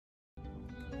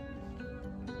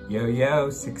Yo, yo,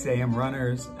 6 a.m.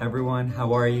 runners. Everyone,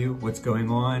 how are you? What's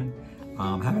going on?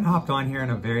 Haven't hopped on here in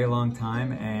a very long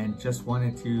time and just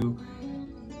wanted to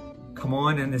come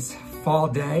on in this fall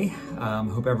day.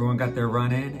 Hope everyone got their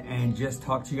run in and just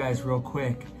talk to you guys real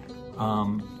quick.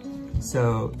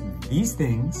 So these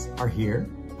things are here.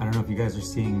 I don't know if you guys are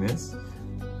seeing this,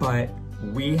 but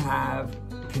we have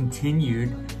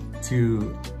continued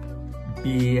to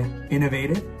be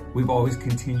innovative. We've always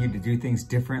continued to do things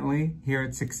differently here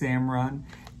at 6 a.m. Run.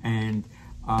 And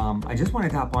I just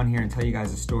wanted to hop on here and tell you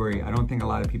guys a story. I don't think a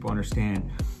lot of people understand.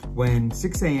 When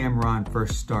 6 a.m. Run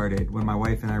first started, when my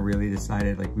wife and I really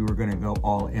decided like we were gonna go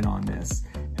all in on this,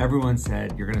 everyone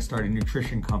said, you're gonna start a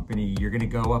nutrition company, you're gonna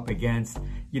go up against,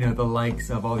 you know, the likes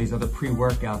of all these other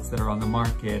pre-workouts that are on the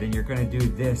market, and you're gonna do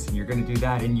this and you're gonna do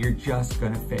that, and you're just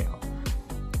gonna fail.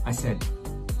 I said,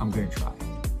 I'm gonna try.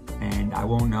 And I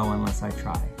won't know unless I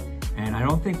try. And I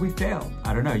don't think we failed.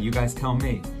 I don't know, you guys tell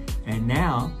me. And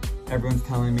now, everyone's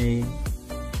telling me,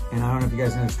 and I don't know if you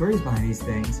guys know the stories behind these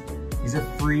things, these are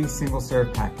free single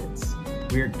serve packets.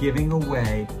 We are giving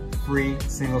away free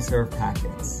single serve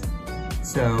packets.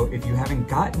 So if you haven't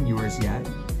gotten yours yet,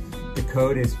 the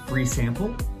code is free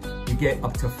sample. You get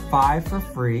up to 5 for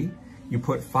free. You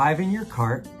put 5 in your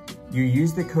cart. You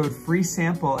use the code free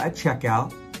sample at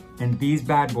checkout, and these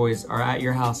bad boys are at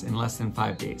your house in less than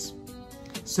 5 days.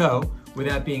 So with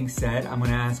that being said, I'm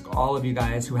gonna ask all of you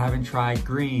guys who haven't tried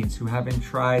greens, who haven't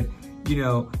tried, you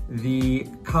know, the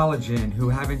collagen, who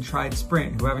haven't tried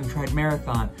sprint, who haven't tried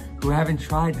marathon, who haven't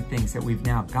tried the things that we've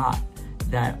now got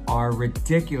that are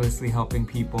ridiculously helping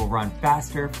people run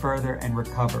faster, further, and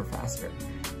recover faster.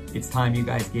 It's time you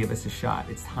guys gave us a shot.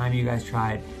 It's time you guys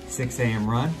tried 6 a.m.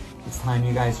 Run. It's time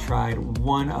you guys tried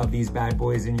one of these bad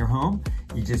boys in your home.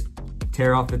 You just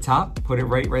tear off the top, put it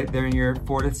right there in your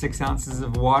 4 to 6 ounces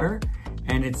of water,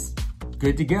 and it's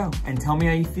good to go. And tell me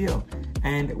how you feel.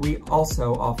 And we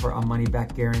also offer a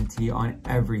money-back guarantee on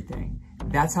everything.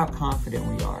 That's how confident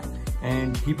we are.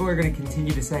 And people are gonna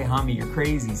continue to say, Hami, you're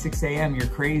crazy. 6 a.m., you're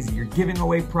crazy. You're giving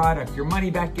away product. You're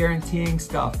money-back guaranteeing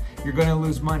stuff. You're gonna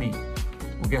lose money.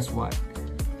 Well, guess what?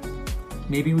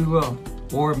 Maybe we will.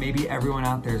 Or maybe everyone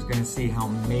out there is gonna see how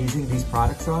amazing these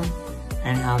products are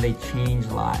and how they change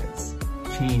lives.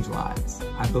 Change lives.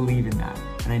 I believe in that.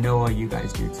 And I know all you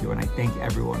guys do too. And I thank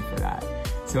everyone for that.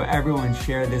 So everyone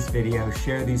share this video,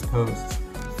 share these posts.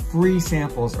 Free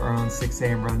samples are on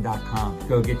 6amrun.com.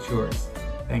 Go get yours.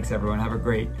 Thanks everyone. Have a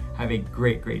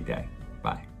great day.